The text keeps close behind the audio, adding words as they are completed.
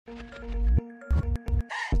What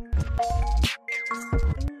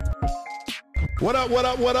up, what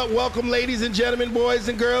up, what up? Welcome, ladies and gentlemen, boys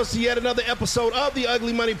and girls, to yet another episode of the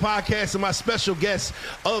Ugly Money Podcast. And my special guest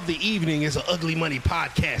of the evening is an Ugly Money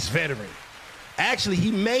Podcast veteran. Actually, he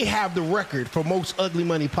may have the record for most Ugly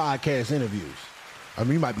Money Podcast interviews. I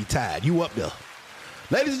mean, you might be tired. You up there.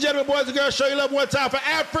 Ladies and gentlemen, boys and girls, show your love one time for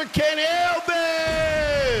African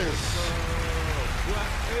ELVIS.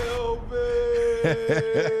 Elvis.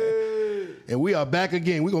 And we are back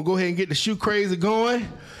again. We're going to go ahead and get the shoe crazy going.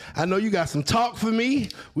 I know you got some talk for me.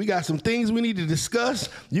 We got some things we need to discuss.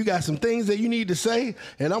 You got some things that you need to say.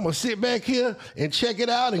 And I'm going to sit back here and check it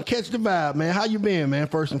out and catch the vibe, man. How you been, man,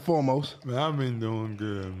 first and foremost? Man, I've been doing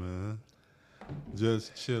good, man.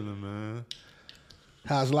 Just chilling, man.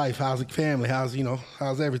 How's life? How's the family? How's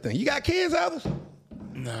everything? You got kids, Elvis?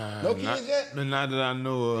 Nah. No kids yet? Not that I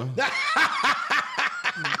know of.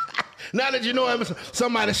 Now that you know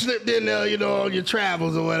somebody slipped in there, on your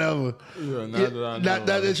travels or whatever. Yeah, that I know. Not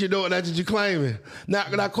that you know, that's what you're claiming.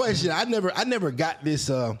 Now, question. I never got this.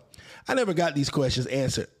 I never got these questions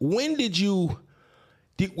answered. When did you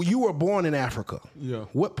were born in Africa? Yeah.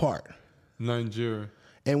 What part? Nigeria.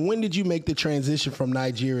 And when did you make the transition from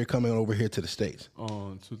Nigeria coming over here to the States?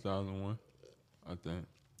 2001, I think.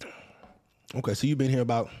 Okay, so you've been here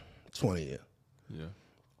about 20 years. Yeah.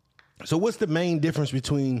 So what's the main difference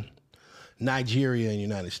between Nigeria and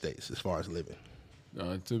United States as far as living?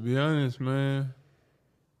 To be honest, man,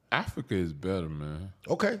 Africa is better, man.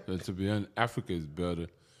 Okay. To be honest, Africa is better.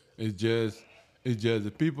 It's just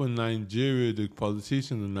the people in Nigeria, the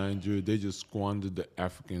politicians in Nigeria, they just squandered the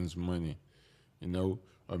Africans' money.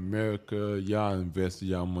 America, y'all invested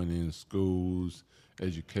y'all money in schools,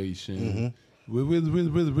 education. Really,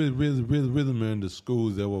 man, the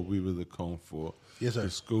schools, that's what we really come for. Yes, sir. The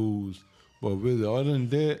schools. But really, other than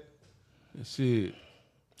that, shit,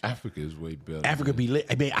 Africa is way better. Africa be lit.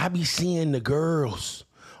 I mean, I be seeing the girls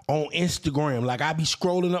on Instagram. Like, I be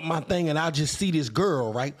scrolling up my thing and I just see this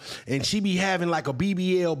girl, right? And she be having like a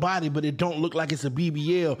BBL body, but it don't look like it's a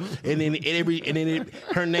BBL. And then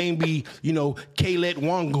her name be, Kaylet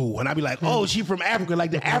Wangu. And I be like, oh, she from Africa.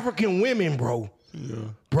 Like the African women, bro. Yeah.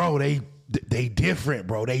 Bro, they different,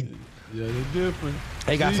 bro. Yeah, they different.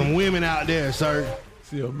 They got some women out there, sir.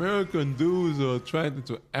 See, American dudes are attracted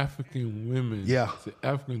to African women. Yeah. See,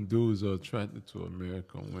 African dudes are attracted to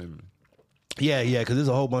American women. Yeah, because there's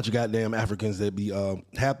a whole bunch of goddamn Africans that be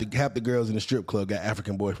half the girls in the strip club got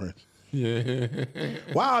African boyfriends. Yeah.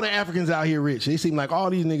 Why are the Africans out here rich? They seem like all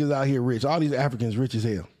these niggas out here rich. All these Africans rich as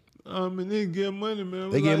hell. They get money, man.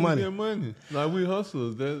 They get money. Like, we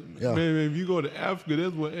hustlers. Man, if you go to Africa,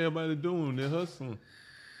 that's what everybody doing. They're hustling.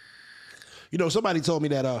 Somebody told me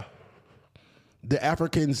that the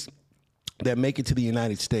Africans that make it to the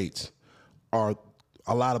United States are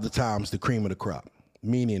a lot of the times the cream of the crop.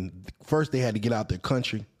 Meaning, first they had to get out their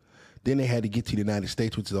country, then they had to get to the United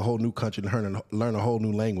States, which is a whole new country, to learn a whole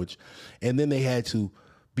new language, and then they had to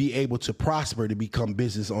be able to prosper to become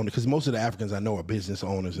business owners. Because most of the Africans I know are business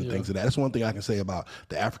owners and things of that. That's one thing I can say about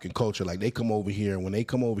the African culture. Like, they come over here, and when they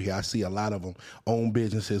come over here, I see a lot of them own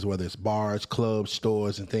businesses, whether it's bars, clubs,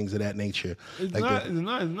 stores, and things of that nature. It's not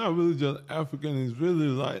really just African. It's really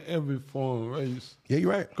like every foreign race. Yeah, you're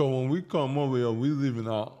right. Because when we come over here, we live in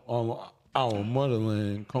our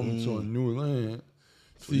motherland, coming to a new land.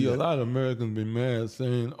 See, a lot of Americans be mad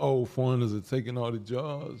saying, "Oh, foreigners are taking all the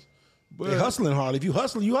jobs." But they hustling hard. If you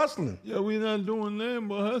hustling, you hustling. Yeah, we not doing nothing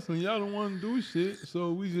but hustling. Y'all don't want to do shit,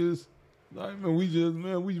 so we just we just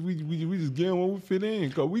getting what we fit in.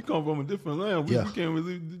 Because we come from a different land. We can't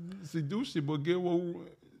really do shit but get what we...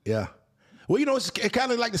 Yeah. Well, it's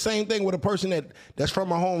kind of like the same thing with a person that's from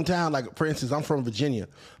my hometown. Like, for instance, I'm from Virginia.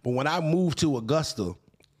 But when I moved to Augusta,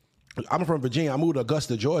 I'm from Virginia. I moved to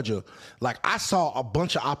Augusta, Georgia. Like, I saw a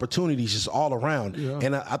bunch of opportunities just all around. Yeah.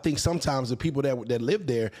 And I think sometimes the people that lived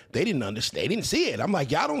there, they didn't understand. They didn't see it. I'm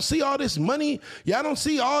like, y'all don't see all this money? Y'all don't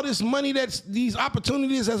see all this money these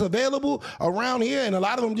opportunities that's available around here? And a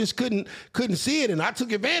lot of them just couldn't see it. And I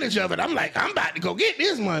took advantage of it. I'm like, I'm about to go get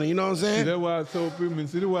this money. You know what I'm saying? See, that's why I told people.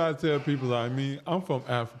 See, that's why I tell people like me, I'm from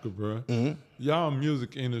Africa, bro. Mm-hmm. Y'all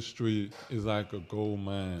music industry is like a gold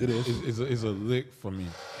mine. It is. It's a lick for me.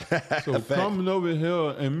 So coming over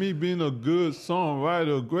here and me being a good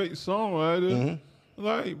songwriter, a great songwriter,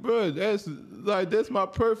 Like, bro, that's my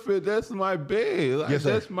perfect. That's my bed. Like, Yes,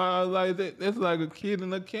 sir. that's my that's like a kid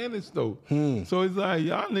in a candy store. So it's like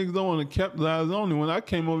y'all niggas don't want to capitalize on it. When I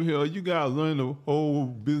came over here, you gotta learn the whole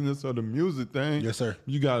business of the music thing. Yes, sir.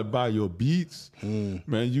 You gotta buy your beats,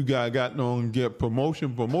 man. You got to get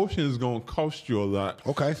promotion. Promotion is gonna cost you a lot.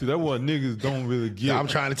 Okay. See, that's what niggas don't really get. Yeah, I'm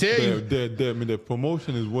trying to tell you. That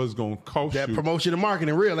promotion is what's gonna cost you. That promotion and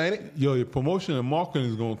marketing real, ain't it? Yo, your promotion and marketing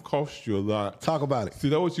is gonna cost you a lot. Talk about it. See,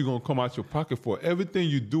 that's what you're gonna come out your pocket for. Everything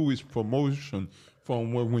you do is promotion.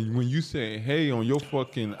 From when you say hey on your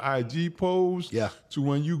fucking IG post, yeah, to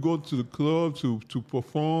when you go to the club to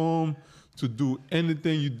perform, to do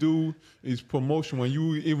anything you do is promotion. When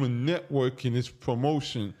you even networking, it's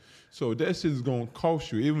promotion. So that shit is gonna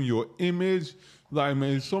cost you. Even your image, like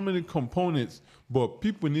man, so many components. But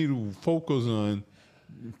people need to focus on,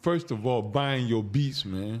 first of all, buying your beats,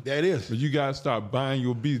 man. That is. But you gotta start buying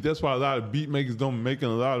your beats. That's why a lot of beat makers don't making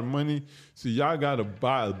a lot of money. See, y'all gotta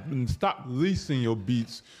buy and stop leasing your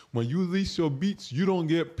beats. When you lease your beats, you don't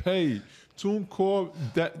get paid. TuneCore,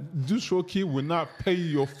 that DistroKid will not pay you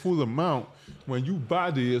your full amount. When you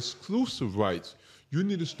buy the exclusive rights, you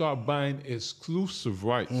need to start buying exclusive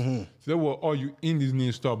rights. So that's what all you indies need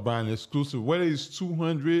to start buying exclusive. Whether it's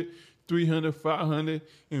 200, 300, 500,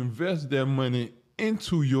 invest that money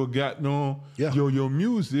into your goddamn your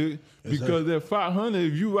music, because at 500,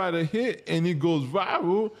 if you write a hit and it goes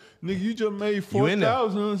viral, nigga, you just made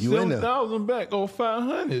 4,000, 7,000 back on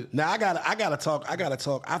 500. Now I gotta talk.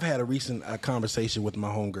 I've had a recent conversation with my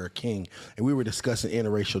homegirl King, and we were discussing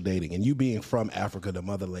interracial dating. And you being from Africa, the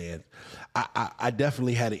motherland, I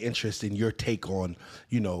definitely had an interest in your take on,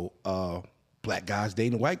 black guys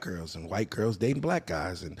dating white girls and white girls dating black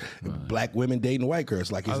guys and black women dating white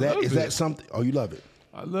girls. Like, is that something? Oh, you love it?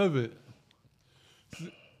 I love it.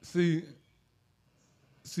 See,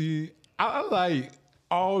 I like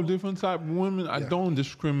all different type of women. I don't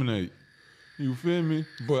discriminate. You feel me?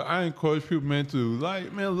 But I encourage people, man, to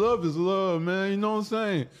love is love, man. You know what I'm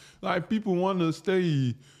saying? Like, people want to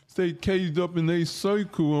stay caged up in their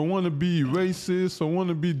circle and want to be racist or want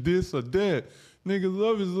to be this or that. Nigga,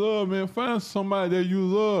 love is love, man. Find somebody that you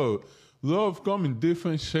love. Love come in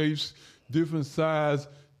different shapes, different size,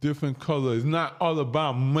 different colors. It's not all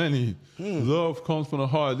about money. Love comes from the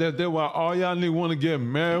heart. That's why all y'all niggas want to get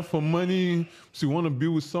married for money. So you want to be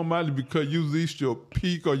with somebody because you reached your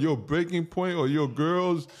peak or your breaking point, or your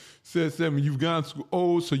girls said something, you've gotten too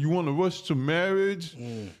old, so you want to rush to marriage.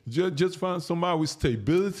 Just find somebody with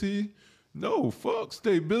stability. No, fuck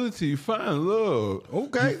stability. Find love.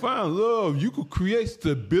 Okay. You find love. You could create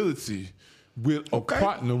stability with a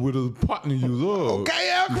partner, you love.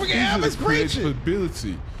 Okay, Elvis preaching.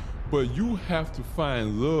 Stability. But you have to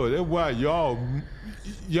find love. That's why y'all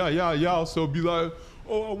so be like,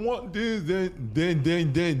 oh, I want this, then you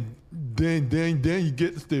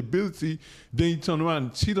get the stability, then you turn around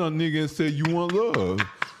and cheat on a nigga and say you want love.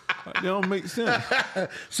 That don't make sense.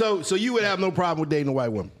 So you would have no problem with dating a white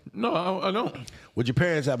woman? No, I don't. Would your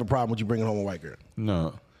parents have a problem with you bringing home a white girl?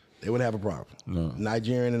 No. They wouldn't have a problem? No.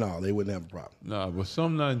 Nigerian and all, they wouldn't have a problem? No, but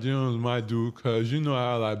some Nigerians might do, because you know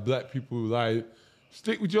how like black people like,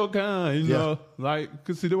 stick with your kind, you know? Like,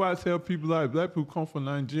 because see, that's why I tell people like black people come from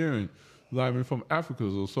Nigerian, like from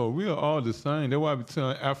Africa, so we are all the same. That's why I be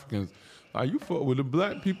telling Africans, like, you fuck with the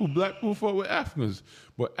black people fuck with Africans.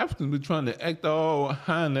 But Africans be trying to act all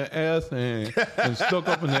high in their ass and stuck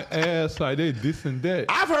up in their ass like they this and that.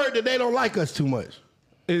 I've heard that they don't like us too much.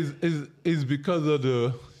 It's because of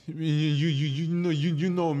the you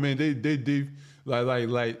know man, they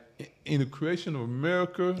like in the creation of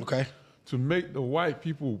America, to make the white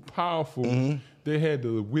people powerful, they had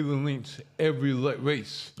to will and lynch every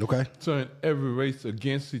race. Turn every race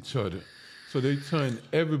against each other. So they turned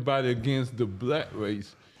everybody against the black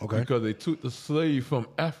race because they took the slave from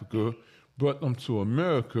Africa, brought them to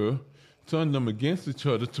America, turned them against each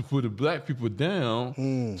other to put the black people down,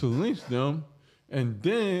 to lynch them, and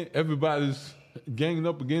then everybody's ganging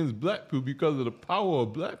up against black people because of the power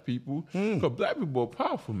of black people. Because black people are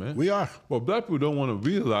powerful, man. We are. But black people don't want to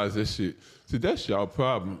realize that shit. See, that's y'all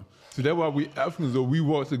problem. See, that's why we Africans, though, we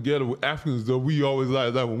walk together with Africans, though, we always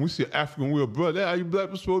like that. When we see African, we're a brother. That's how you black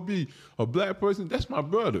people supposed to be. A black person, that's my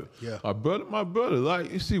brother. Yeah. My brother.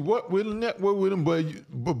 Like, you see, what with the network with him, but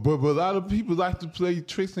a lot of people like to play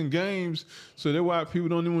tricks and games, so that's why people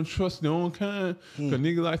don't even trust their own kind. Because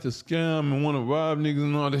niggas like to scam and want to rob niggas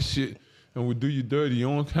and all that shit. And we do you dirty. Your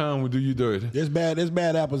own kind will do you dirty. There's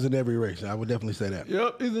bad apples in every race. I would definitely say that.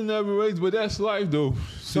 Yep, it's in every race, but that's life, though.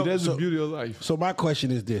 See, that's the beauty of life. So my question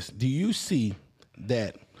is this. Do you see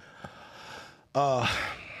that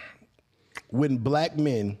when black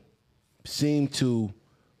men seem to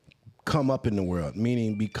come up in the world,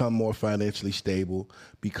 meaning become more financially stable,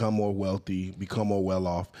 become more wealthy, become more well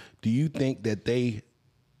off. Do you think that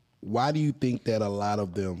why do you think that a lot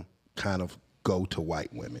of them kind of go to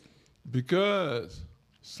white women? Because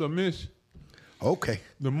submission. Okay.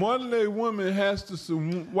 The modern day woman has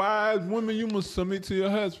to, wise women, you must submit to your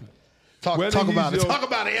husband. Talk about it. Talk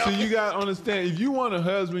about it. So you got to understand, if you want a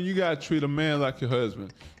husband, you got to treat a man like your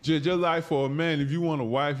husband. Just like for a man, if you want a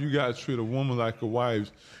wife, you got to treat a woman like a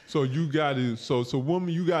wife. So you got to, so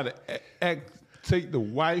woman, you got to take the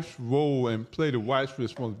wife's role and play the wife's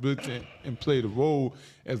responsibility and play the role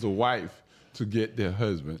as a wife to get their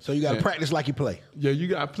husband. So you got to practice like you play. Yeah, you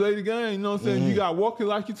got to play the game, you know what I'm saying? You got to walk it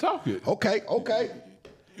like you talk it. Okay.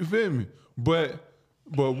 You feel me? But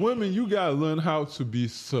women, you got to learn how to be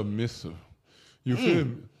submissive. You feel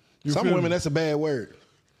me? Some women, that's a bad word.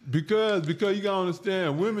 Because you got to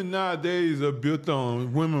understand, women nowadays are built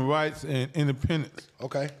on women's rights and independence.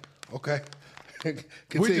 Okay.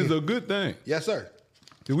 Which is a good thing. Yes, sir.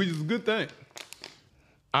 Which is a good thing.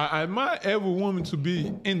 I admire every woman to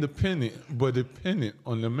be independent, but dependent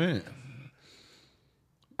on the man.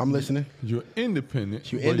 I'm listening. You're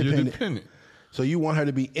independent, You're dependent. So you want her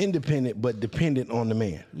to be independent, but dependent on the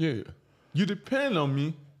man. Yeah. You depend on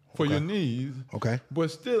me for your needs. Okay. But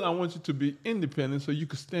still, I want you to be independent so you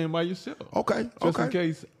can stand by yourself. Okay. Just in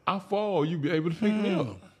case I fall, you be able to pick me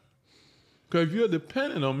up. Because if you're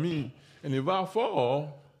dependent on me, and if I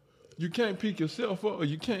fall, you can't pick yourself up or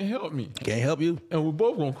you can't help me. Can't help you. And we're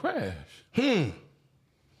both going to crash.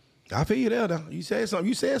 I feel you there, though. You said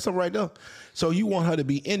something right there. So you want her to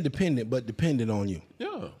be independent, but dependent on you.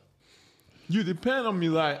 Yeah. You depend on me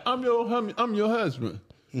like, I'm your husband.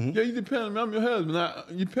 Yeah, you depend on me, I'm your husband.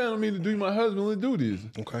 You depend on me to do my husbandly duties.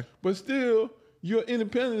 Okay. But still, you're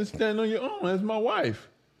independent and stand on your own as my wife.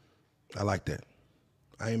 I like that.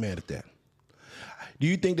 I ain't mad at that. Do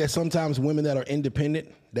you think that sometimes women that are independent,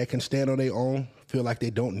 that can stand on their own, feel like they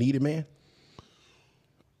don't need a man?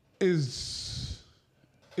 Is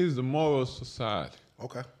the moral society.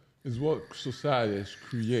 Okay. It's what society has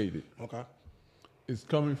created. Okay. It's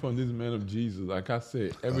coming from this man of Jesus. Like I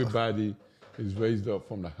said, everybody is raised up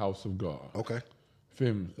from the house of God. Okay.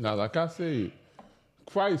 Feel me? Now, like I said,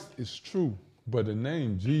 Christ is true, but the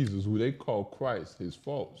name Jesus, who they call Christ, is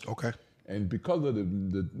false. Okay. And because of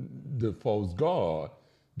the false God,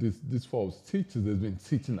 this false teacher has been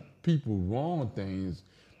teaching people wrong things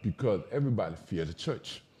because everybody fear the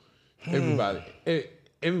church.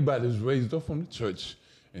 Everybody's raised up from the church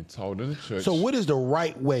and taught in the church. So what is the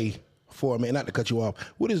right way for a man, not to cut you off,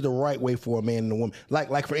 what is the right way for a man and a woman?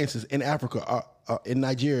 Like for instance, in Africa, in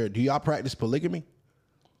Nigeria, do y'all practice polygamy?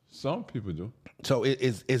 Some people do. So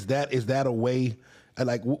is that a way,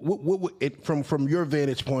 like from your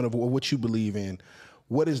vantage point of what you believe in,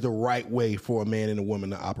 what is the right way for a man and a woman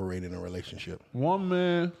to operate in a relationship? One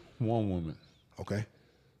man, one woman. Okay.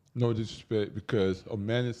 No disrespect, because a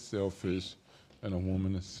man is selfish and a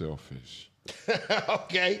woman is selfish.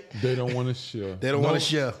 Okay. They don't want to share. They don't want to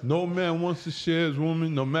share. No man wants to share his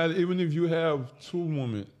woman, no matter, even if you have two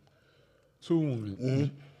women. Mm-hmm.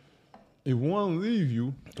 If one leave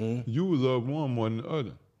you, you will love one more than the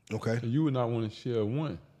other. Okay. And you would not want to share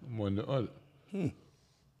one more than the other.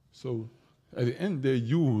 So at the end of the day,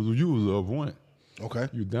 you will love one. Okay.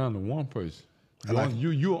 You're down to one person.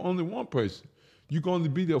 You're only one person. You can only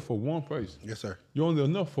be there for one person. Yes, sir. You're only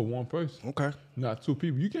enough for one person. Okay. Not two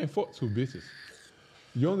people. You can't fuck two bitches.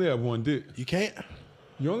 You only have one dick. You can't?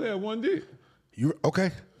 You only have one dick. You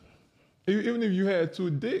okay? Even if you had two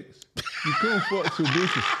dicks, you couldn't fuck two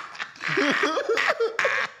bitches.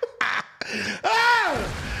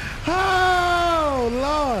 Oh,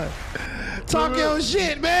 Lord. Talk your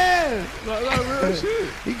shit, man. Like real shit.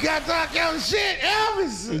 You gotta talk your shit,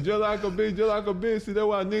 Elvis. It's just like a bitch. See, that's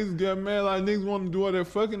why niggas get mad. Like niggas want to do all that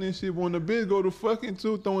fucking and shit. But when the bitch go to fucking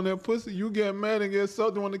too, throwing that pussy, you get mad and get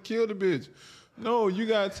something want to kill the bitch. No, you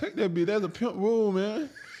gotta take that bitch. That's a pimp rule, man. You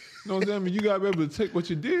know what I'm saying? You gotta be able to take what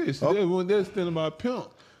you did. So that's still about pimp.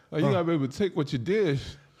 Like you gotta be able to take what you did.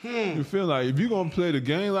 You feel like if you gonna play the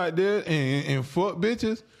game like that and fuck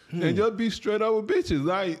bitches, then just be straight up with bitches.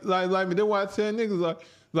 Like me. That's why I tell niggas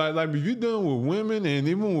like if you dealing with women, and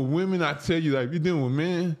even with women, I tell you, like if you dealing with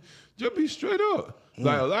men, just be straight up.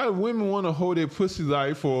 Like a lot of women want to hold their pussy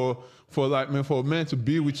like for a man to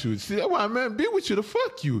be with you. See, that's why a man be with you to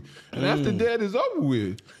fuck you. And after that is over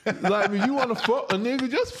with. Like if you want to fuck a nigga,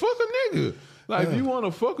 just fuck a nigga. Like, if you want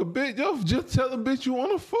to fuck a bitch, just tell a bitch you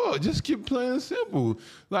want to fuck. Just keep playing simple.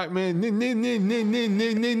 Like, man,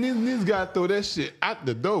 niggas got to throw that shit out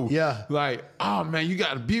the door. Yeah. Like, oh, man, you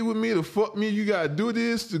got to be with me to fuck me. You got to do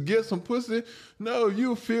this to get some pussy. No,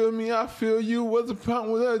 you feel me, I feel you. What's the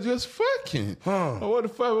problem with us just fucking? Or what the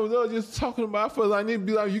fuck was us just talking about? I feel like they'd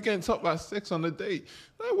be like, you can't talk about sex on a date.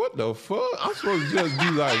 Like, what the fuck? I'm supposed to just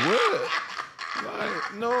be like, what?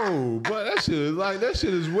 Like, no, but that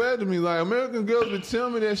shit is weird to me. Like, American girls would tell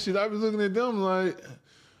me that shit. I was looking at them like,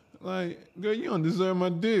 girl, you don't deserve my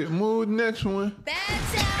dick. Move the next one.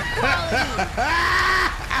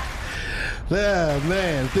 Yeah,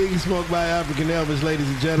 man. Things smoked by African Elvis, ladies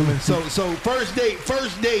and gentlemen. So first date,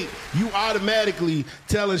 you automatically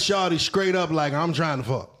telling shawty straight up like, I'm trying to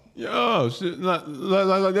fuck. Yo, shit, like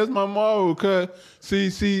that's my moral. Cause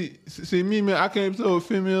see me, man, I can't tell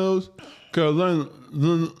females. Cause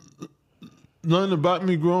learn about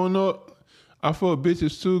me growing up, I fuck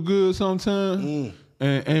bitches too good sometimes,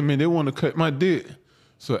 and man, they want to cut my dick.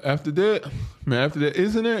 So after that,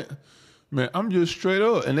 isn't it? Man, I'm just straight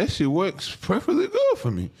up, and that shit works perfectly good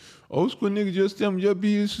for me. Old school nigga just tell me, just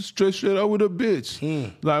be straight up with a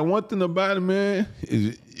bitch. Like, one thing about it, man,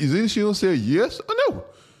 is this she gonna say yes or no?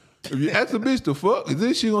 If you ask a bitch to fuck, is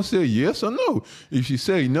this she gonna say yes or no? If she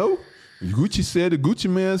say no, Gucci said the Gucci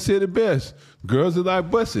man said it best. Girls are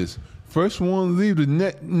like buses. First one leave, the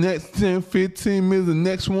next 10, 15 minutes, the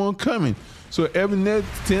next one coming. So every next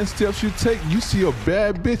 10 steps you take, you see a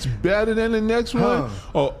bad bitch better than the next one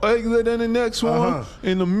or uglier than the next one.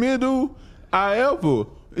 In the middle, however,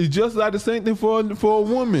 it's just like the same thing for a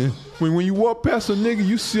woman. When you walk past a nigga,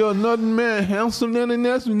 you see another man handsome than the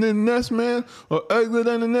next man, or uglier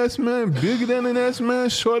than the next man, bigger than the next man,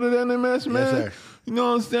 shorter than the next man. Yes, you know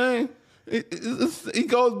what I'm saying? It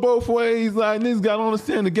goes both ways. Like, niggas gotta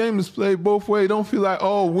understand the game is played both ways. Don't feel like,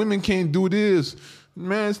 oh, women can't do this.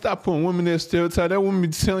 Man, stop putting women in that stereotype. That woman be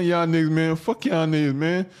telling y'all niggas, man, fuck y'all niggas,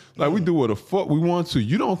 man. Like, we do what the fuck we want to.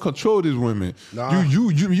 You don't control these women. Nah.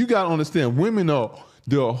 You gotta understand, women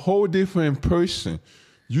they're a whole different person.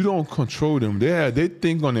 You don't control them. They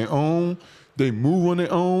think on their own. They move on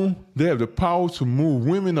their own. They have the power to move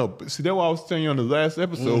women up. See, that's what I was telling you on the last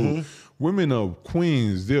episode. Women are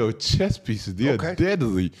queens. They're chess pieces. They're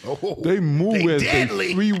deadly. They move as they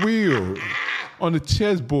free will. On the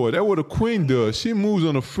chessboard. That's what a queen does. She moves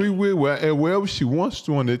on a free will wherever she wants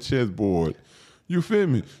to on that chessboard. You feel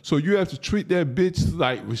me? So you have to treat that bitch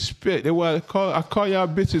like respect. That's why I call y'all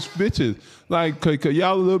bitches. Like, cause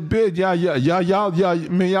y'all a little bitch. Y'all,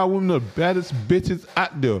 man, y'all women are the baddest bitches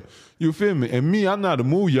out there. You feel me? And me, I'm not to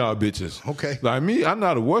move y'all bitches. Okay. Like me, I'm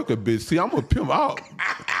not a worker bitch. See, I'm a pimp out.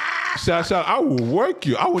 Shout, I will work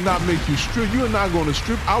you. I will not make you strip. You are not going to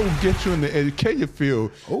strip. I will get you in the education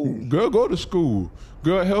field. Girl, go to school.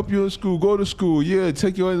 Girl, help you in school. Go to school. Yeah,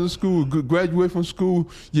 take your ass to school. Graduate from school.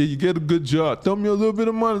 Yeah, you get a good job. Throw me a little bit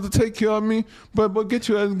of money to take care of me. But get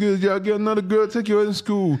your ass a good job. Get another girl. Take your ass to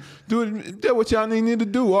school. Do it. That's what y'all need to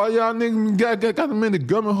do. All y'all niggas got them in the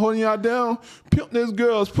government holding y'all down. Pimp these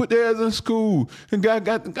girls. Put their ass in school. And got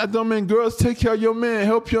them in girls. Take care of your man.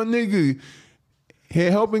 Help your nigga. He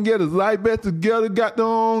helping get his life back together, got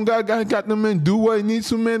them and do what he needs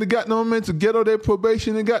to, man, to got them man to get on their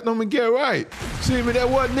probation and got them and get right. See me, that's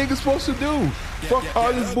what niggas supposed to do. Fuck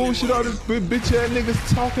all this bullshit, all this bitch ass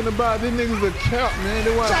niggas talking about. These niggas are cap, man.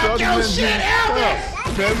 They want talk your shit,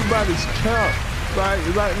 Elvis. Everybody's cap. Like,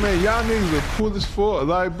 man, y'all niggas are cool as fuck.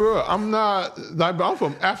 Like, bro, I'm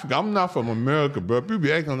from Africa. I'm not from America, bro. People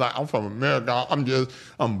be acting like I'm from America.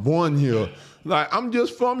 I'm born here. Like, I'm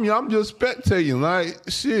just from you. I'm just spectating. Like,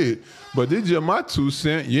 shit. But this just my 2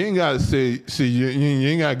 cents. You ain't got to say, see, you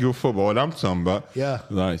ain't got to give a fuck about what I'm talking about. Yeah.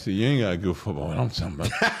 Like, see, you ain't got to give a fuck about what I'm talking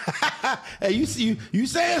about. Hey, you saying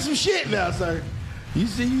some shit now, sir. You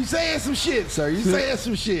saying some shit, sir. You saying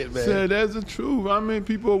some shit, man. Sir, that's the truth. I mean,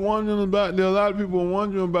 people are wondering about that. A lot of people are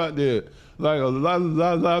wondering about that. Like, a lot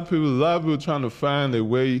of people trying to find a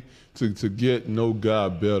way to get know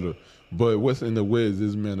God better. But what's in the way is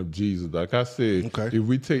this man of Jesus. Like I said, if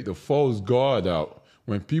we take the false god out,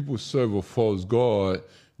 when people serve a false god,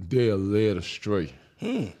 they are led astray.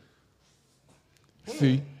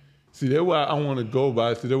 See, that's why I want to go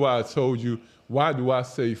by. See, that's why I told you, why do I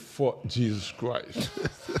say fuck Jesus Christ?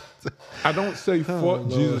 I don't say fuck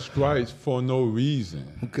Jesus Christ for no reason.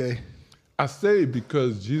 I say it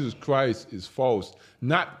because Jesus Christ is false.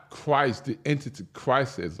 Not Christ, the entity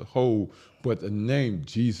Christ as a whole, but the name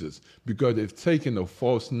Jesus. Because they've taken a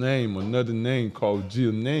false name, another name called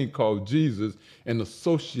Jesus, and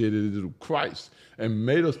associated it with Christ, and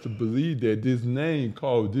made us to believe that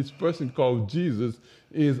this person called Jesus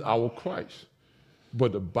is our Christ.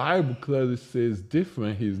 But the Bible clearly says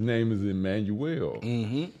different. His name is Emmanuel.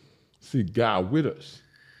 Mm-hmm. See, God with us.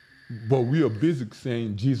 But we are busy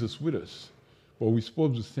saying Jesus with us. But we're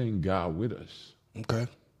supposed to say God with us. Okay.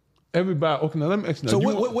 Everybody, okay, now let me ask you. So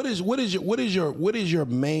what is your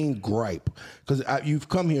main gripe? Because you've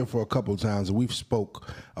come here for a couple of times and we've spoke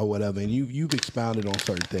or whatever, and you've expounded on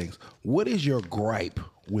certain things. What is your gripe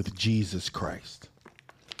with Jesus Christ?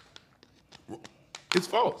 It's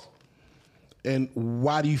false. And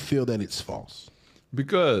why do you feel that it's false?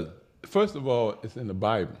 Because, first of all, it's in the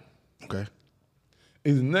Bible. Okay.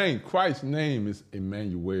 His name, Christ's name is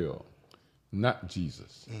Emmanuel, not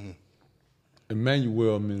Jesus. Mm-hmm.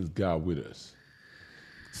 Emmanuel means God with us.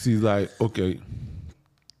 See, like, okay,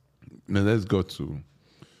 now let's go to,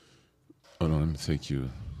 hold on, let me take you.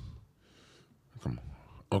 Come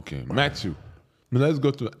on. Okay, Matthew. Now let's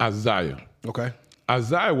go to Isaiah. Okay.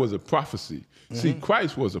 Isaiah was a prophecy. Mm-hmm. See,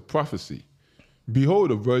 Christ was a prophecy. Behold,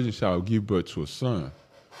 a virgin shall give birth to a son,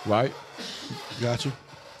 right? Got you.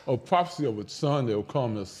 A prophecy of a son that will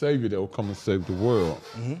come, a savior that will come and save the world.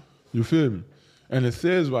 Mm-hmm. You feel me? And it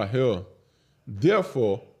says right here,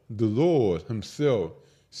 therefore, the Lord himself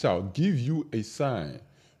shall give you a sign.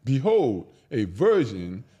 Behold, a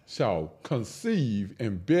virgin shall conceive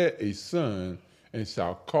and bear a son, and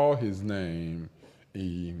shall call his name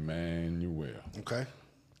Emmanuel. Okay.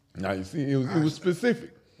 Now, you see, it was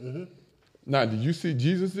specific. Mm-hmm. Now, did you see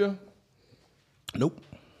Jesus there? Nope.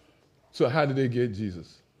 So how did they get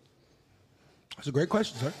Jesus? That's a great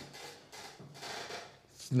question, sir.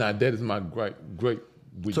 Now, that is my great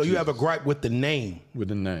with So Jesus. you have a gripe with the name. With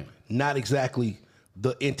the name. Not exactly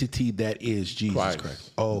the entity that is Jesus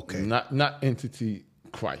Christ. Oh, okay. Not entity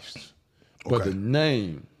Christ, but the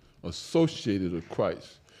name associated with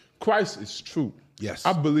Christ. Christ is true. Yes.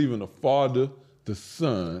 I believe in the Father, the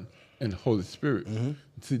Son, and the Holy Spirit. Mm-hmm.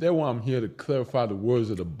 See, that's why I'm here to clarify the words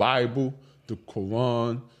of the Bible, the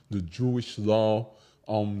Quran, the Jewish law,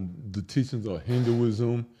 the teachings of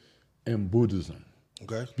Hinduism and Buddhism.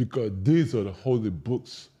 Okay. Because these are the holy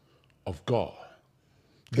books of God.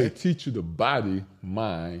 Okay. They teach you the body,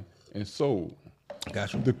 mind, and soul.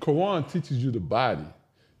 Gotcha. The Quran teaches you the body.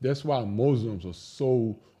 That's why Muslims are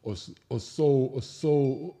so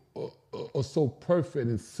perfect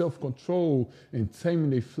in self-control and taming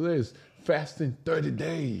their flesh, fasting 30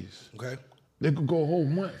 days. Okay. They could go a whole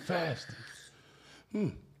month fasting.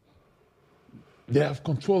 They have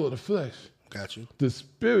control of the flesh. Got you. The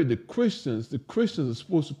spirit, the Christians are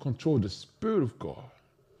supposed to control the Spirit of God.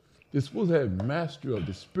 They're supposed to have mastery of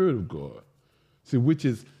the Spirit of God. See, which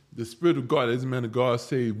is the Spirit of God. As a man of God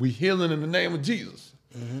say, we healing in the name of Jesus.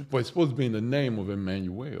 Mm-hmm. But it's supposed to be in the name of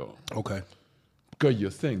Emmanuel. Okay. Because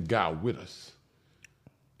you're saying God with us.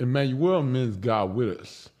 Emmanuel means God with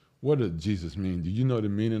us. What does Jesus mean? Do you know the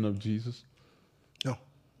meaning of Jesus? No.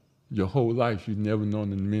 Your whole life, you've never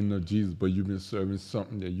known the meaning of Jesus, but you've been serving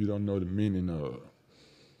something that you don't know the meaning of.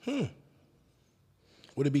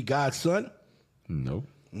 Would it be God's son? No.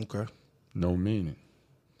 Okay. No meaning.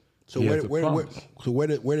 So where did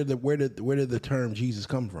the term Jesus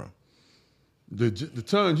come from? The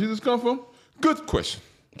term Jesus come from? Good question.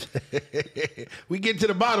 We get to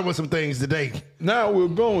the bottom of some things today. Now we'll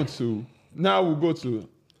go to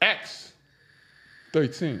Acts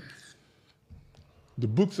 13. The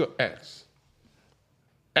books of Acts.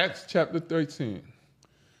 Acts chapter 13.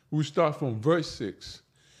 We start from verse 6.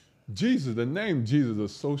 Jesus, the name Jesus is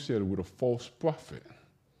associated with a false prophet.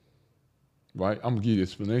 Right? I'm going to give you the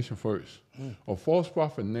explanation first. A false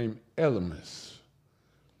prophet named ELVIS.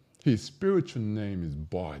 His spiritual name is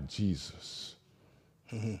Bar Jesus.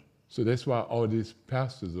 Mm-hmm. So that's why all these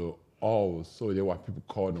pastors are all, so that's why people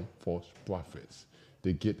call them false prophets.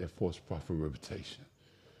 They get that false prophet reputation.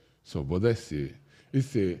 So, but let's see it. It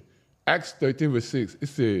said, Acts 13 verse 6, it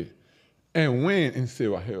said, and it said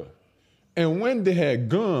right here, and when they had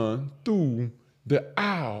gone through the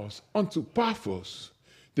isles unto Paphos,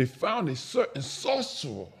 they found a certain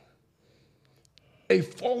sorcerer, a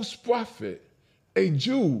false prophet, a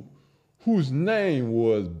Jew, whose name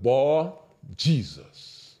was Bar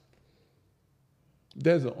Jesus.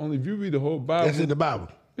 That's the only, if you read the whole Bible. That's in the Bible.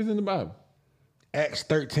 It's in the Bible. Acts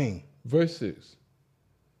 13. Verse 6.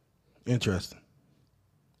 Interesting.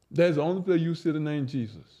 That's the only place you see the name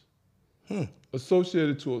Jesus.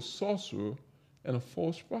 Associated to a sorcerer and a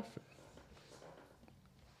false prophet.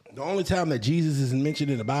 The only time that Jesus isn't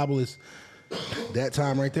mentioned in the Bible is that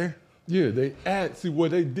time right there? Yeah, see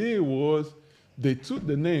what they did was they took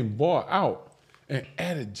the name Bar out and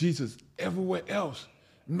added Jesus everywhere else.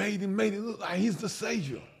 Made it look like he's the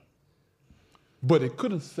Savior. But they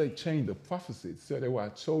couldn't change the prophecy. So that's why I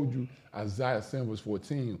told you Isaiah 7 verse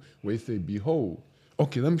 14, where it said, behold,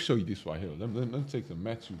 Okay, let me show you this right here. Let me take some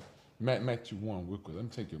Matthew 1 real quick. Let me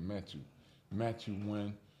take your Matthew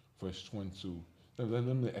 1, verse 22. Let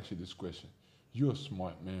me ask you this question. You're a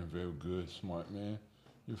smart man, very good, smart man.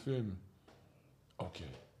 You feel me? Okay.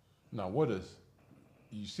 Now,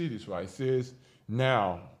 you see this, right? It says,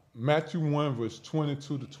 now, Matthew 1, verse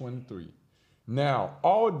 22 to 23. Now,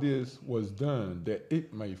 all this was done that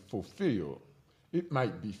it might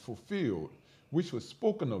be fulfilled, which was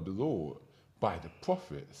spoken of the Lord by the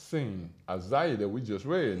prophet, saying, Isaiah that we just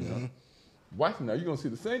read now. Watch now, you're going to see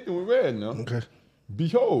the same thing we read now. Okay.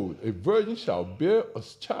 Behold, a virgin shall bear a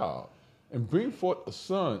child and bring forth a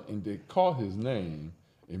son, and they call his name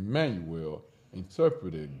Emmanuel,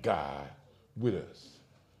 interpreted God with us.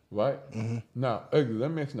 Right? Now, Ugly,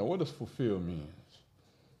 let me ask you now, what does fulfill mean?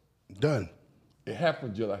 Done. It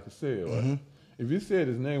happened just like I said, right? If you said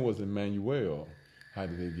his name was Emmanuel, how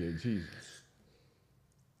did they get Jesus?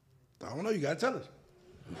 I don't know. You got to tell us.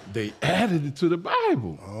 They added it to the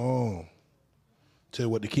Bible. Oh. To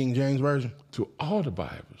what, the King James Version? To all the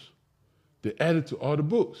Bibles. They added to all the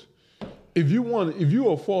books. If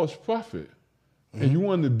you're a false prophet and you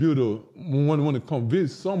want to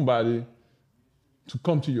convince somebody to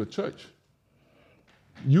come to your church,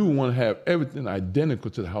 you want to have everything identical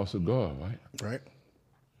to the house of God, right? Right.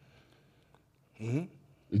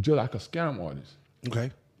 It's just like a scam artist. Okay.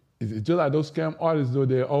 It's just like those scam artists, though,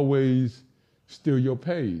 they always steal your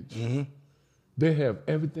page. They have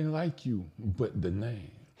everything like you, but the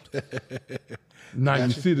name. Now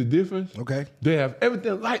you see the difference? Okay. They have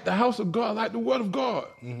everything like the house of God, like the word of God.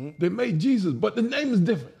 They made Jesus, but the name is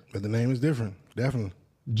different. But the name is different, definitely.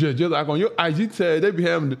 Just like on your IG tag, they be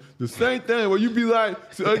having the same thing where you be like,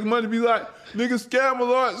 money be like, nigga scam a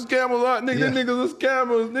lot, nigga, Yeah. them niggas are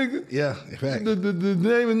scammers, nigga. Yeah, in fact. The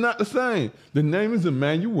name is not the same. The name is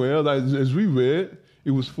Emmanuel, like, as we read,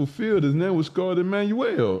 it was fulfilled. His name was called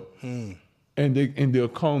Emmanuel. And they're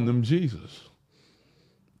calling him Jesus.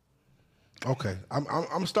 Okay.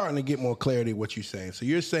 I'm starting to get more clarity what you're saying. So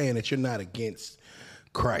you're saying that you're not against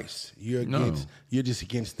Christ. You're just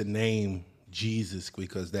against the name Jesus,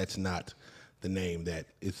 because that's not the name that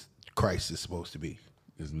Christ is supposed to be.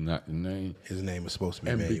 It's not the name. His name is supposed to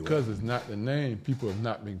be And Emmanuel. because it's not the name, people have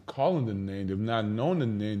not been calling the name. They've not known the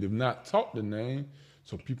name. They've not taught the name.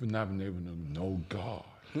 So people have not been able to know God.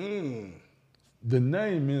 The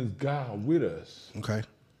name means God with us. Okay.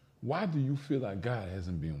 Why do you feel like God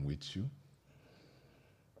hasn't been with you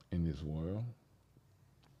in this world?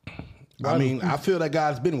 I feel that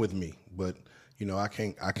God's been with me, but I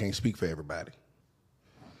can't speak for everybody.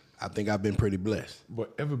 I think I've been pretty blessed.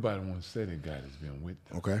 But everybody wants to say that God has been with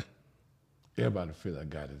them. Okay. Everybody feel like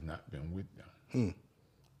God has not been with them.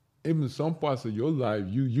 Even some parts of your life,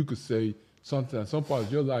 you could say sometimes, some parts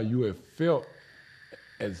of your life you have felt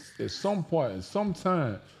at some point, at some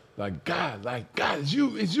time, like God, is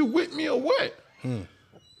you with me or what?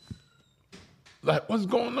 Like, what's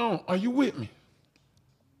going on? Are you with me?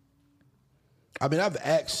 I mean, I've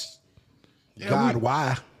asked God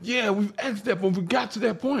why. Yeah, we've asked that, but we got to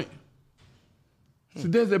that point. So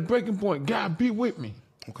there's that breaking point. God, be with me.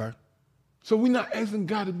 Okay. So we're not asking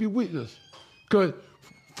God to be with us. Because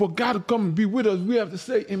for God to come and be with us, we have to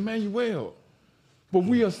say Emmanuel. But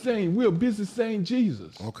we are busy saying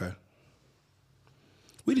Jesus. Okay.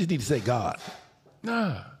 We just need to say God.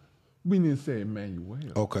 Nah, we need to say Emmanuel.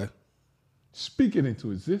 Okay. Speak it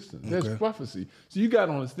into existence. That's Okay. prophecy. So you got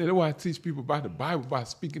to understand. That's why I teach people about the Bible, about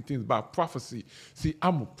speaking things, about prophecy. See,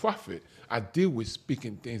 I'm a prophet. I deal with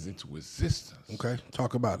speaking things into existence. Okay.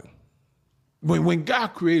 Talk about it. When God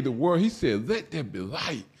created the world, he said, let there be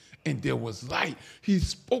light. And there was light. He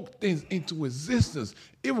spoke things into existence.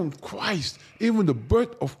 Even Christ, even the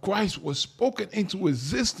birth of Christ was spoken into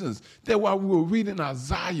existence. That's why we were reading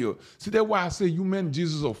Isaiah. See, that's why I say you men,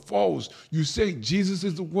 Jesus are false. You say Jesus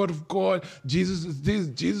is the word of God. Jesus is this,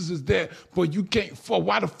 Jesus is that. But you can't,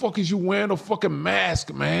 why the fuck is you wearing a fucking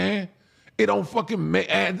mask, man? It don't fucking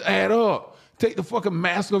add up. Take the fucking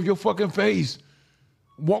mask off your fucking face.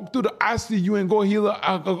 Walk through the ICU and go heal a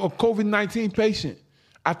COVID-19 patient.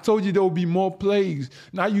 I told you there will be more plagues.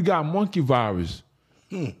 Now you got monkey virus.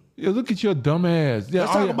 Yeah, look at your dumb ass. Yeah,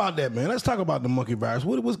 Let's talk about that, man. Let's talk about the monkey virus.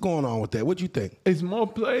 What's going on with that? What you think? It's more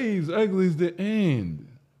plagues. Ugly is the end.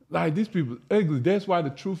 Like, these people, ugly. That's why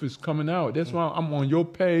the truth is coming out. That's why I'm on your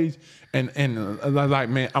page and like,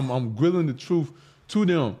 man, I'm grilling the truth to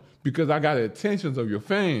them because I got the attentions of your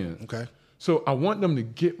fans. Okay. So I want them to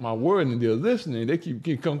get my word, and they're listening. They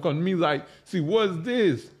keep coming to me like, see, what's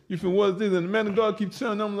this? You feel what's this? And the man of God keeps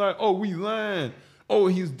telling them like, oh, we lying. Oh,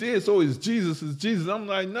 he's this. Oh, it's Jesus. It's Jesus. I'm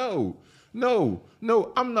like, no. No,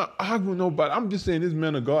 I'm not arguing with nobody. I'm just saying this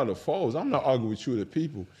man of God are false. I'm not arguing with you, the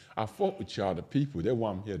people. I fought with y'all, the people. That's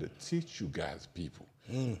why I'm here to teach you guys, people.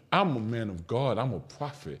 I'm a man of God. I'm a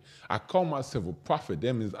prophet. I call myself a prophet.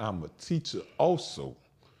 That means I'm a teacher also.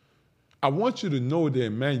 I want you to know that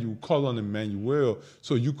Emmanuel, call on Emmanuel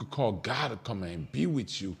so you could call God to come and be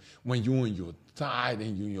with you when you're in your tide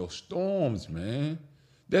and you're in your storms, man.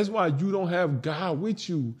 That's why you don't have God with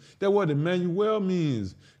you. That's what Emmanuel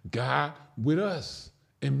means. God with us.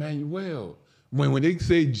 Emmanuel. When they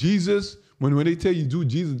say Jesus, when they tell you do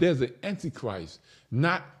Jesus, there's an antichrist,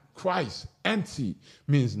 not Christ. Anti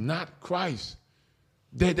means not Christ.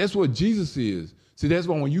 That's what Jesus is. See, that's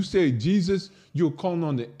why when you say Jesus, you're calling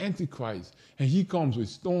on the Antichrist, and he comes with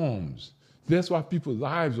storms. That's why people's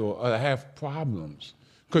lives have problems.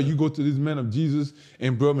 Because you go to this man of Jesus,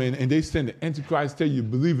 and bro, man, and they send the Antichrist, tell you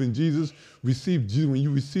believe in Jesus, receive Jesus. When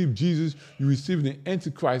you receive Jesus, you receive the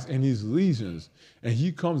Antichrist and his legions. And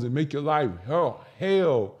he comes and make your life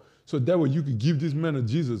hell. So that way you could give this man of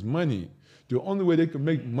Jesus money. The only way they can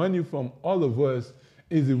make money from all of us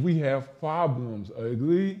is if we have problems.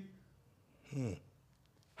 Agree?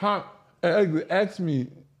 How? Ask me.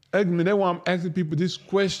 That's why I'm asking people this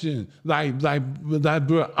question. Like,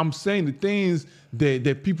 bro, I'm saying the things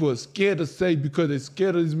that people are scared to say because they're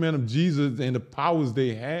scared of this man of Jesus and the powers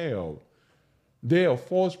they have. They are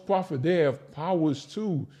false prophets. They have powers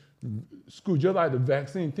too. School, just like the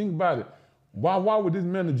vaccine. Think about it. Why would this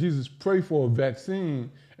man of Jesus pray for a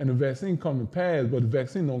vaccine and the vaccine come to pass, but the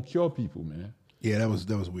vaccine don't cure people, man? Yeah, that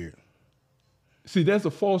was weird. See, that's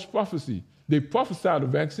a false prophecy. They prophesied the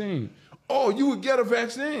vaccine. Oh, you would get a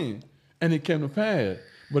vaccine. And it came to pass.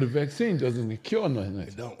 But a vaccine doesn't cure nothing.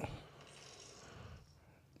 It don't.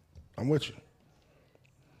 I'm with you.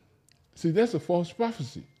 See, that's a false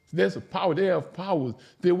prophecy. That's a power. They have powers.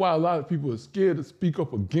 That's why a lot of people are scared to speak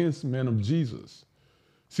up against men of Jesus.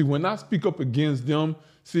 See, when I speak up against them,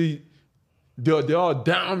 see, they're all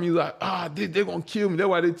down me like, they're going to kill me. That's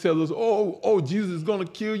why they tell us, oh, Jesus is going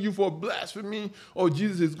to kill you for blasphemy. Oh,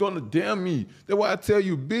 Jesus is going to damn me. That's why I tell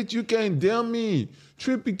you, bitch, you can't damn me.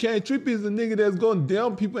 Trippy can't. Trippy is the nigga that's going to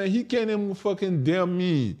damn people, and he can't even fucking damn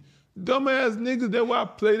me. Dumbass niggas, that's why I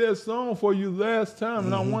played that song for you last time,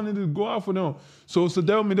 and I wanted to go out for them. So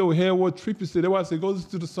that mean they would hear what Trippy said. That's why I said, go listen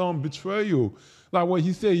to the song Betrayal. Like what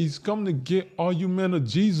he said, he's coming to get all you men of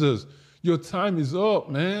Jesus. Your time is up,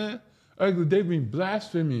 man. Ugly, they've been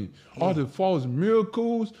blaspheming. All the false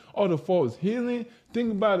miracles, all the false healing.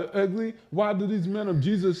 Think about it, Ugly. Why do these men of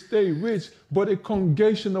Jesus stay rich, but a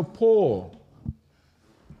congregation of poor?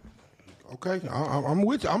 Okay, I'm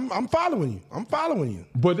with you. I'm following you. I'm following you.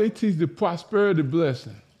 But they teach the prosperity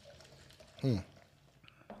blessing.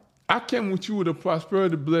 I came with you with a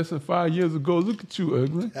prosperity blessing 5 years ago. Look at you,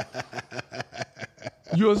 Ugly.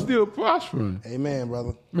 You're still prospering. Amen,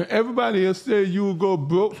 brother. Man, everybody else said you would go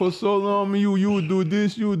broke for so long. Man, you would do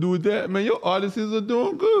this, you would do that. Man, your artists are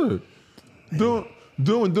doing good.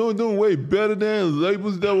 Doing way better than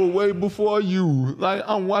labels that were way before you. Like,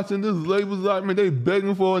 I'm watching these labels like, man, they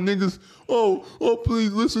begging for niggas. Oh,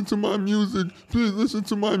 please listen to my music. Please listen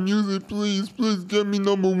to my music. Please get me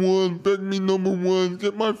 #1. Beg me #1.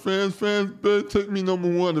 Get my fans, beg, take me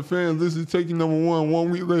 #1. The fans listen, take you #1. 1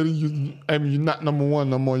 week later, you're not #1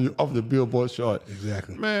 no more. You're off the Billboard chart.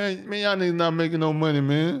 Exactly. Man, y'all niggas not making no money,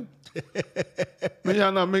 man. Man,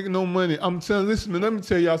 y'all not making no money. I'm telling, listen, man, let me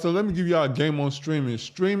tell y'all, so let me give y'all a game on streaming.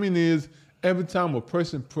 Streaming is every time a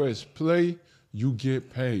person press play, you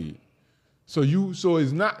get paid. So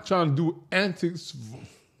it's not trying to do antics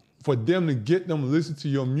for them to get them to listen to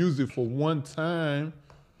your music for one time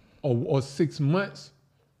or 6 months,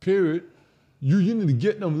 period. You need to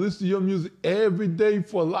get them to listen to your music every day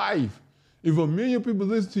for life. If 1 million people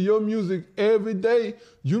listen to your music every day,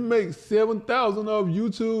 you make 7,000 off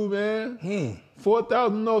YouTube, man.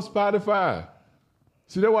 4,000 off Spotify.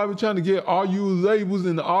 See, that's why we're trying to get all you labels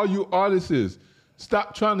and all you artists.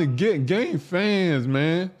 Stop trying to gain fans,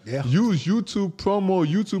 man. Yeah. Use YouTube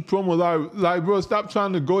promo. Like, bro, stop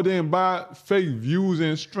trying to go there and buy fake views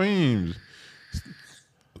and streams.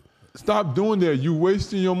 Stop doing that. You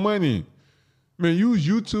wasting your money. Man, use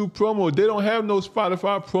YouTube promo. They don't have no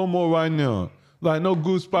Spotify promo right now. Like, no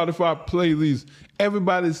good Spotify playlist.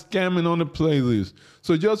 Everybody's scamming on the playlist.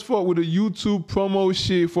 So just fuck with the YouTube promo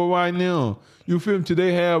shit for right now. You feel me?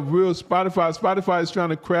 Today have real Spotify. Spotify is trying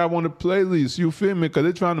to crab on the playlist. You feel me? Because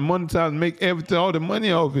they're trying to monetize, make everything, all the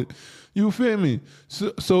money off it. You feel me?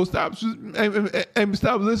 So stop and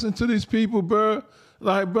stop listening to these people, bro.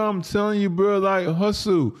 Like, bro, I'm telling you, bro, like,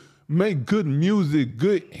 hustle. Make good music,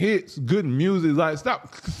 good hits, good music. Like,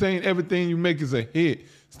 stop saying everything you make is a hit.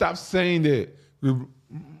 Stop saying that.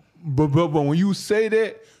 but when you say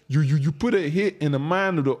that, you put a hit in the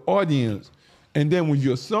mind of the audience, and then when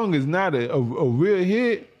your song is not a real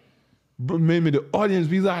hit, but maybe the audience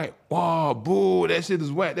be like, "Wow, boo, that shit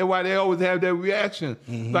is whack." That's why they always have that reaction.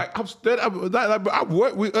 Like I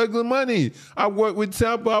work with Ugly Money, I work with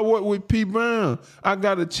Tampa, I work with P Brown. I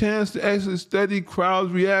got a chance to actually study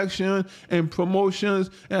crowd's reaction and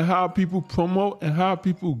promotions and how people promote and how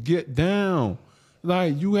people get down.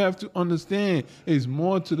 Like, you have to understand, it's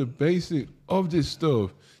more to the basic of this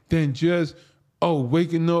stuff than just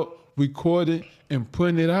waking up, recording, and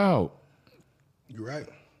putting it out. You're right.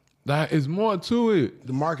 Like, it's more to it.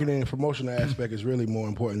 The marketing and promotional aspect is really more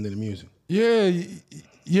important than the music. Yeah,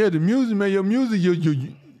 the music, man. Your music, your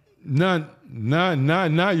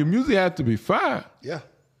music has to be fire. Yeah.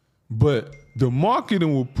 But the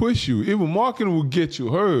marketing will push you. Even marketing will get you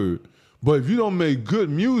heard. But if you don't make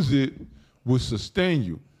good music, will sustain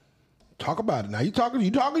you. Talk about it now. You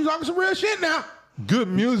talking some real shit now. Good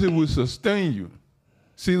music will sustain you.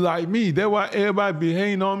 See, like me, that's why everybody be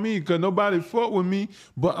hating on me, because nobody fought with me,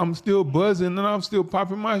 but I'm still buzzing and I'm still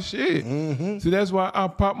popping my shit. See, that's why I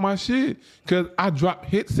pop my shit, because I drop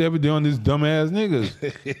hits every day on these dumbass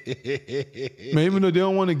niggas. Man, even though they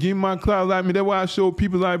don't want to give my clout like me, that's why I show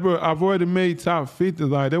people like, bro, I've already made top 50.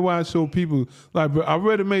 Like, that's why I show people like, bro, I've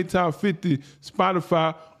already made top 50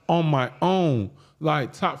 Spotify on my own.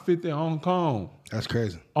 Like, top 50 in Hong Kong. That's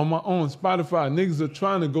crazy. On my own Spotify. Niggas are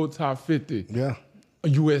trying to go top 50. Yeah.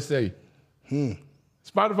 USA.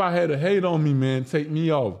 Spotify had a hate on me, man, take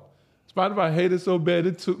me off. Spotify hated so bad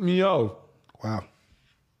it took me off. Wow.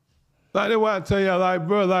 Like, that's why I tell y'all, like,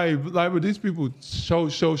 bro, but these people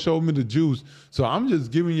show me the juice. So I'm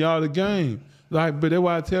just giving y'all the game. Like, but that's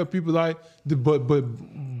why I tell people, like, but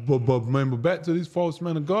back to these false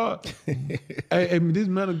men of God. hey, these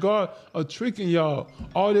men of God are tricking y'all.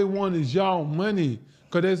 All they want is y'all money,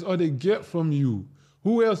 because that's all they get from you.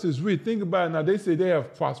 Who else is rich? Think about it now. They say they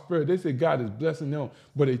have prosperity. They say God is blessing them,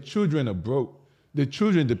 but their children are broke. Their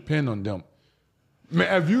children depend on them. Man,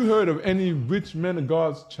 have you heard of any rich man of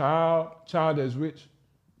God's child that's rich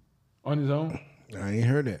on his own? I ain't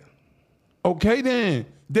heard that. Okay, then.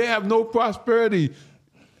 They have no prosperity.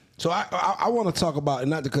 So I want to talk about, and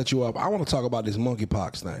not to cut you off, I want to talk about this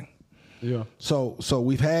monkeypox thing. Yeah. So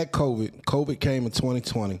we've had COVID. COVID came in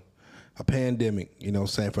 2020. A pandemic, you know what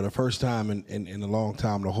I'm saying? For the first time in a long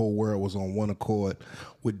time, the whole world was on one accord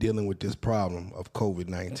with dealing with this problem of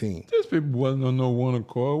COVID-19. These people wasn't on no one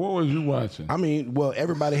accord. What was you watching? I mean, well,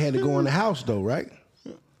 everybody had to go in the house, though, right?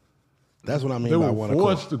 That's what I mean they by were one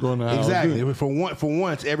accord. forced to go in the house. Exactly. For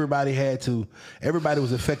once, everybody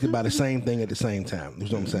was affected by the same thing at the same time. You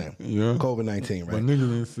know what I'm saying? Yeah. COVID-19, right? But niggas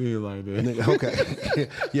didn't see it like that. Okay.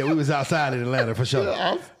 Yeah, we was outside in Atlanta for sure.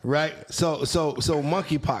 Yeah. Right? So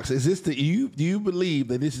monkeypox, is this do you believe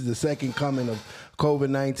that this is the second coming of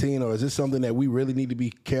COVID-19, or is this something that we really need to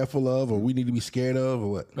be careful of, or we need to be scared of,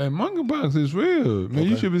 or what? Man, monkeypox is real. Man,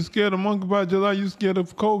 you should be scared of monkeypox just like you scared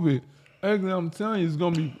of COVID. Actually, I'm telling you, it's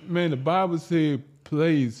going to be, man, the Bible said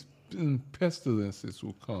plagues and pestilences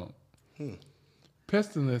will come.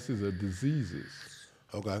 Pestilences are diseases.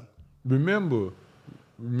 Okay. Remember,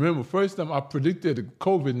 first time I predicted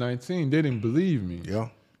COVID-19, they didn't believe me. Yeah.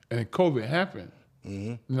 And COVID happened.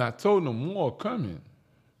 And I told them more coming.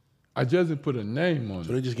 I just didn't put a name on it.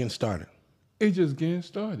 So they're just getting started. It's just getting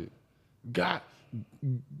started.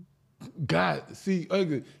 God, see,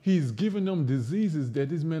 he's giving them diseases that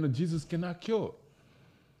this man of Jesus cannot cure.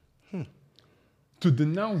 To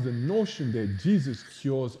denounce the notion that Jesus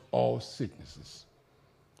cures all sicknesses.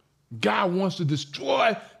 God wants to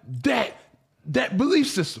destroy that belief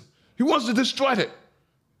system. He wants to destroy that.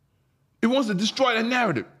 He wants to destroy that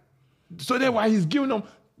narrative. So that's why he's giving them...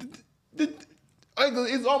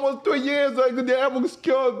 It's almost 3 years they haven't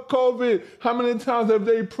cured COVID. How many times have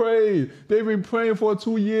they prayed? They've been praying for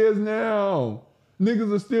 2 years now.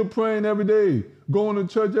 Niggas are still praying every day, going to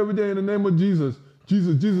church every day in the name of Jesus.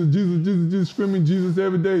 Jesus, Jesus, Jesus, Jesus, Jesus, screaming Jesus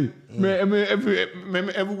every day. Man, I mean,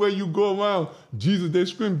 everywhere you go around, Jesus, they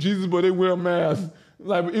scream Jesus, but they wear masks.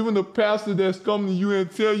 Like, even the pastor that's coming to you and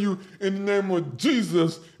tell you in the name of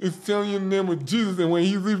Jesus, is telling you in the name of Jesus, and when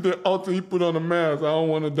he leaves the altar, he put on a mask. I don't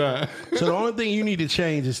want to die. So the only thing you need to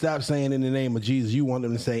change is stop saying in the name of Jesus. You want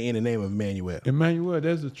them to say in the name of Emmanuel. Emmanuel,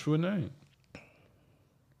 that's the true name.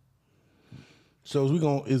 So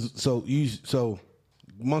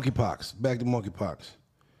monkeypox. Back to monkeypox.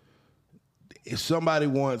 If somebody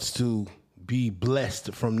wants to be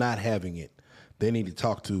blessed from not having it, they need to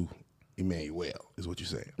talk to Emmanuel, is what you're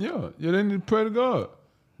saying. Yeah, they need to pray to God.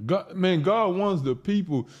 God wants the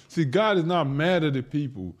people. See, God is not mad at the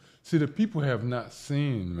people. See, the people have not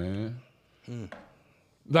sinned, man.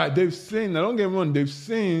 Like they've sinned. Now don't get me wrong, they've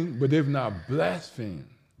sinned, but they've not blasphemed.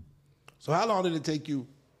 So how long did it take you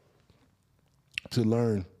to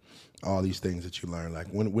learn all these things that you learned? Like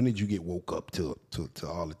when did you get woke up to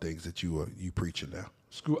all the things that you preaching now?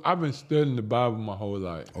 I've been studying the Bible my whole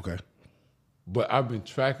life. Okay. But I've been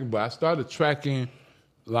tracking, but I started tracking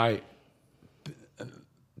like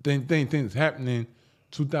things happening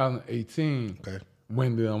 2018. Okay.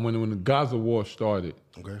 When the Gaza war started.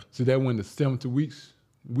 Okay. So that when the 70 weeks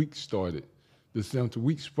started. The 70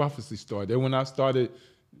 weeks prophecy started. That when I started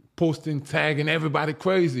posting, tagging everybody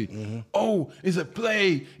crazy. Mm-hmm. Oh, it's a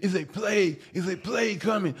plague, it's a plague, it's a plague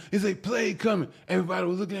coming, it's a plague coming. Everybody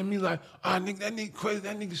was looking at me like, nigga, that nigga crazy,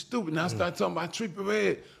 that nigga stupid. Now I started talking about Trippie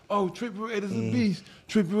Redd. Oh, Trippie Redd is a beast.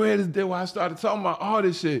 Trippie Redd is there. Why I started talking about all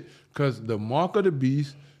this shit. Because the mark of the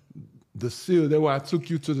beast, the seal, that's why I took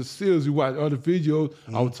you to the seals. You watch other videos.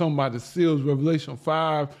 I was talking about the seals, Revelation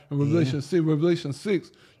 5 and Revelation 6. Revelation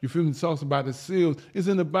 6, you feel me, talks about the seals. It's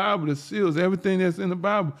in the Bible, the seals, everything that's in the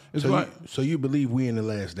Bible. It's so, so you believe we in the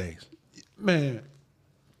last days? Man,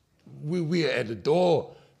 we are at the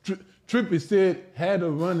door. Trippie said, had to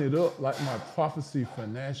run it up like my prophecy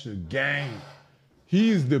financial gang.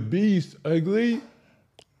 He's the beast, ugly.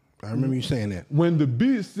 I remember you saying that. When the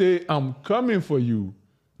beast said, I'm coming for you,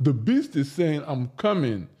 the beast is saying, I'm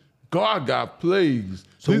coming. God got plagues.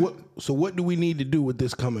 So what do we need to do with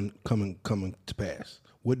this coming to pass?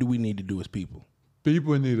 What do we need to do as people?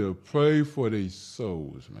 People need to pray for their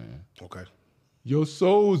souls, man. Okay. Your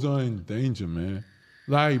souls are in danger, man.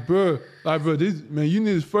 Like, bro, this, man, you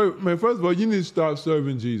need to, first of all, you need to start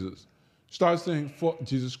serving Jesus. Start saying, fuck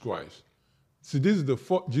Jesus Christ. See, this is the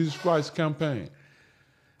fuck Jesus Christ campaign.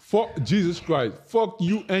 Fuck Jesus Christ. Fuck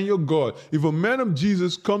you and your God. If a man of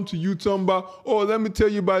Jesus come to you talking about, oh, let me tell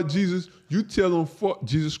you about Jesus, you tell them fuck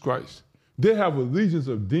Jesus Christ. They have a legions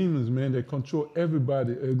of demons, man, that control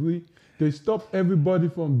everybody, ugly. They stop everybody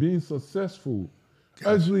from being successful.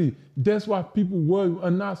 Actually, that's why people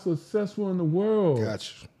are not successful in the world.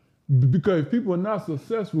 Gotcha. Because if people are not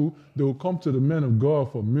successful, they will come to the man of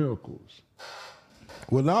God for miracles.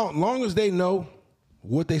 Well, long as they know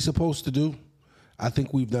what they're supposed to do, I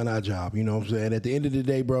think we've done our job. You know what I'm saying? At the end of the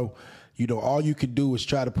day, bro, you know, all you could do is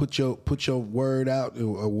try to put your word out of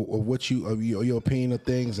what your opinion of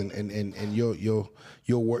things and your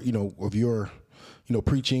word, you know, of your, you know,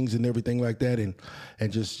 preachings and everything like that, and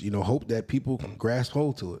just, you know, hope that people grasp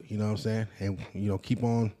hold to it. You know what I'm saying? And, you know, keep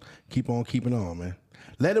on keeping on, man.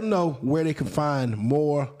 Let them know where they can find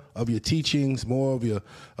more of your teachings, more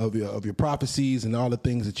of your prophecies, and all the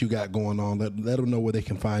things that you got going on. Let them know where they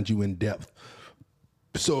can find you in depth.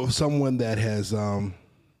 So if someone that has if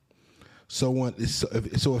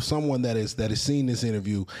someone that has seen this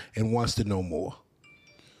interview and wants to know more.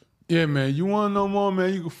 Yeah, man. You want to know more,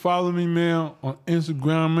 man? You can follow me, man, on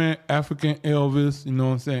Instagram, man, African Elvis. You know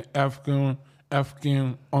what I'm saying? African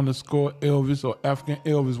 _ Elvis or African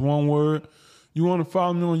Elvis, one word. You want to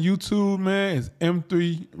follow me on YouTube, man? It's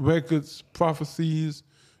M3 Records Prophecies.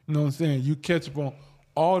 You know what I'm saying? You catch up on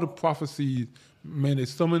all the prophecies. Man,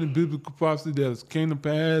 there's so many biblical prophecies that came to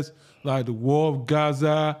pass, like the war of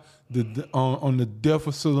Gaza, on the death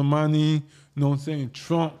of Soleimani. You know what I'm saying?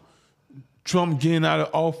 Trump getting out of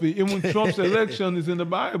office. Even Trump's election is in the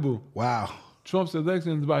Bible. Wow. Trump's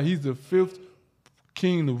election is about, he's the 5th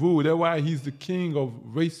king to rule. That's why he's the king of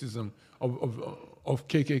racism, of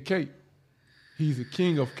KKK. He's the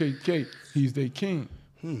king of KKK. He's their king.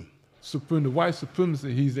 The white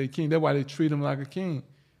supremacy, he's their king. That's why they treat him like a king.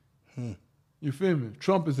 You feel me?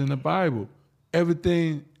 Trump is in the Bible.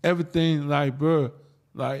 Everything like, bro,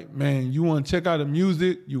 like, man, you want to check out the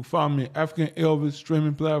music, you find me African Elvis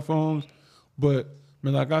streaming platforms. But,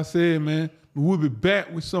 man, like I said, man, we'll be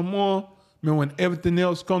back with some more. Man, when everything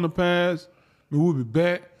else come to pass, we'll be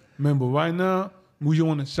back. Man, but right now, we just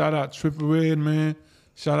want to shout out Trippie Redd, man.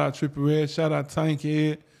 Shout out Trippie Redd. Shout out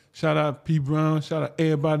Tankhead. Shout out P. Brown. Shout out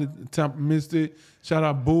everybody at Tampa Mystic. Shout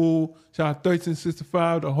out Bull. Shout out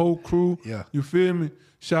 1365, the whole crew. Yeah. You feel me?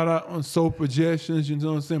 Shout out on Soul Projections, you know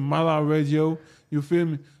what I'm saying? Mala Radio. You feel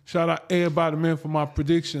me? Shout out everybody, man, for my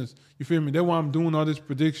predictions. You feel me? That's why I'm doing all this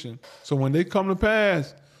prediction. So when they come to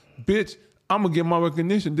pass, bitch, I'm going to get my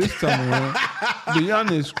recognition this time around. But y'all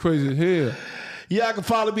niggas crazy as hell. Y'all can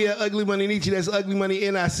follow me at Ugly Money Nietzsche. That's Ugly Money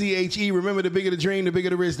Niche. Remember, the bigger the dream, the bigger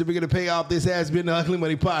the risk, the bigger the payoff. This has been the Ugly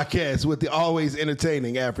Money Podcast with the always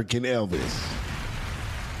entertaining African Elvis.